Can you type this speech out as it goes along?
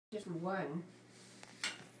Just one,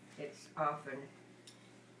 it's often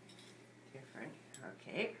different.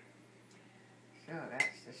 Okay, so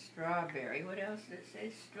that's the strawberry. What else does it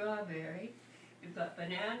say? Strawberry. You've got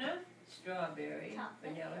banana, strawberry, chocolate.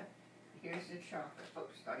 Vanilla. Here's the chocolate. Oh,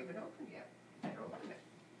 it's not even open yet. Better open it.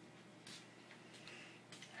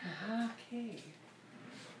 Okay.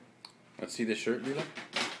 Let's see the shirt, Lila.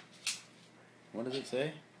 What does it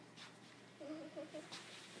say?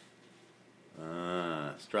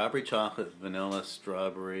 Strawberry chocolate, vanilla,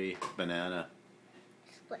 strawberry, banana.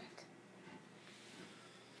 Split.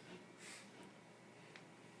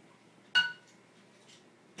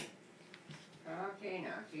 Okay,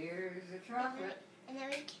 now here's the chocolate. And then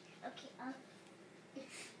we, okay,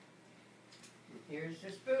 here's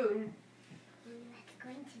the spoon. That's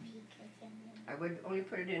going to be good. I would only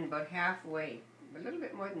put it in about halfway, a little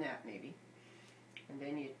bit more than that maybe. And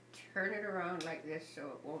then you turn it around like this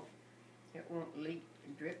so it won't leak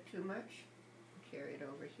and drip too much. Carry it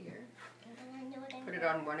over here. Put it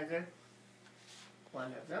on one of them. I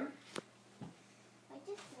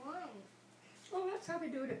just one. Oh, that's how they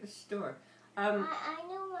do it at the store. I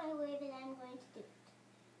know my way that I'm going to do it.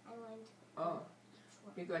 I'm going to. Oh,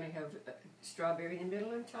 you're going to have strawberry in the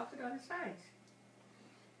middle and chocolate on the sides.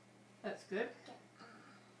 That's good.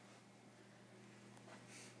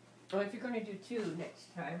 Well, if you're going to do two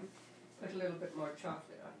next time, put a little bit more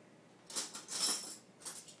chocolate on.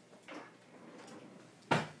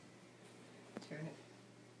 Turn it.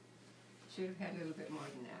 Should have had a little bit more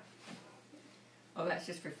than that. Oh, that's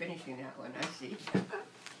just for finishing that one, I see.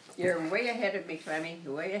 You're way ahead of me, Clemmy.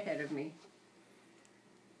 Way ahead of me.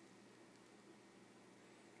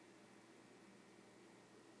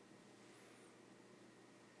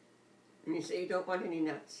 And you say you don't want any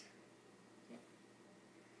nuts.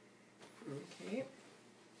 Okay.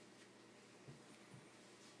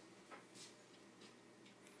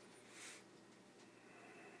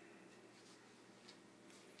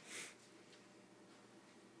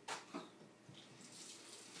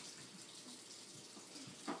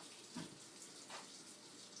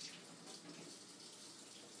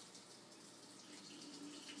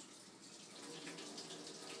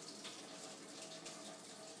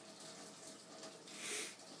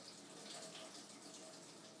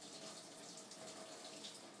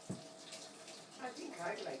 I think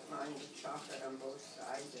I'd like mine with chocolate on both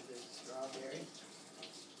sides of the strawberry.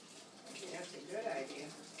 I think that's a good idea.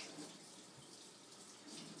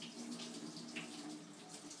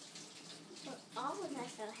 But all of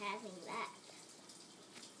us are having that.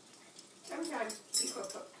 Sometimes people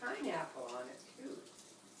put pineapple on it too.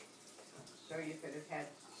 So you could have had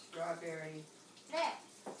strawberry, There.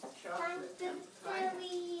 chocolate, and pineapple.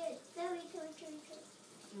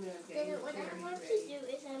 Then what I want to do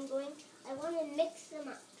is I want to mix them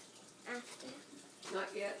up after. Not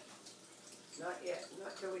yet. Not yet.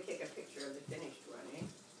 Not till we take a picture of the finished one, eh?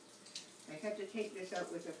 I have to take this out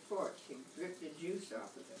with a fork to drip the juice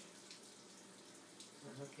off of it.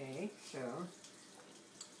 Okay, so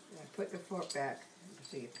I put the fork back.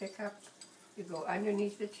 So you pick up, you go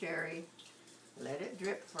underneath the cherry, let it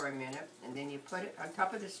drip for a minute, and then you put it on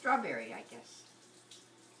top of the strawberry, I guess.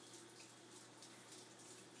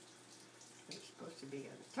 It's supposed to be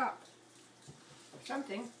on the top or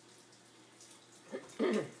something. Oh,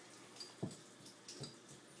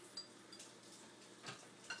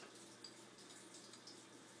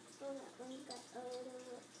 that one got a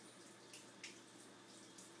little.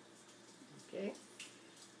 Okay.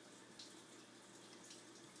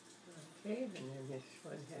 Okay, and then this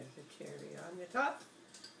one has the cherry on the top.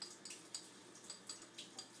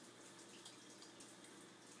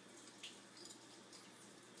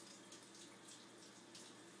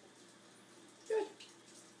 Good.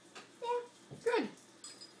 Yeah. Good.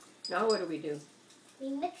 Now what do? We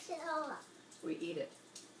mix it all up. We eat it,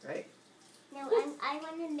 right? No, I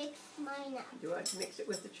want to mix mine up. Do you want to mix it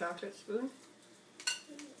with the chocolate spoon?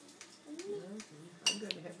 I'm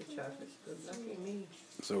going to have the chocolate spoon. Lucky me.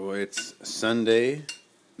 So it's Sunday,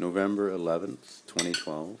 November 11th,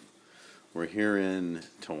 2012. We're here in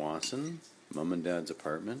Tawasin, Mom and Dad's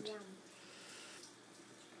apartment, Yum.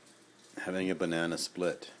 having a banana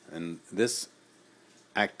split. And this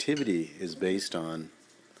activity is based on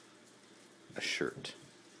a shirt,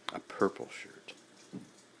 a purple shirt.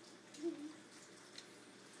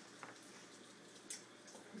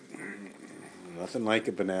 Nothing like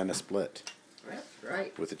a banana split That's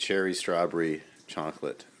right. with a cherry, strawberry,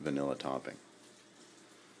 chocolate, vanilla topping.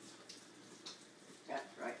 That's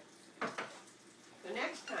right. The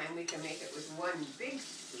next time we can make it with one big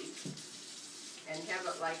scoop and have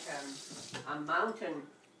it like a mountain.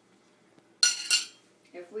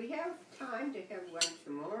 If we have time to have one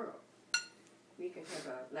tomorrow,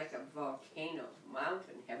 like a volcano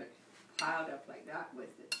mountain, have it piled up like that with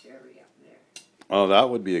the cherry up there. Oh, that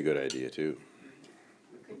would be a good idea too.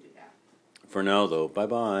 We could do that. For now, though,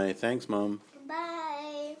 bye-bye. Thanks, Mom.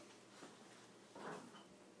 Bye.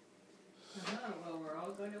 Well, we're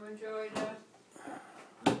all going to enjoy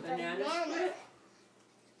the banana split.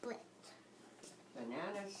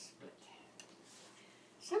 Banana split.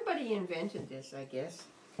 Somebody invented this, I guess.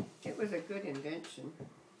 It was a good invention,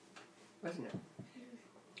 wasn't it?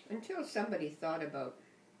 Until somebody thought about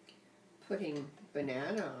putting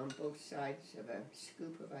banana on both sides of a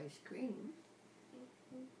scoop of ice cream.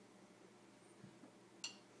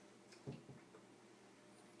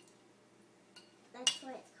 That's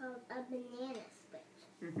why it's called a banana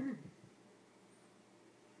split.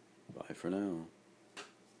 Bye for now.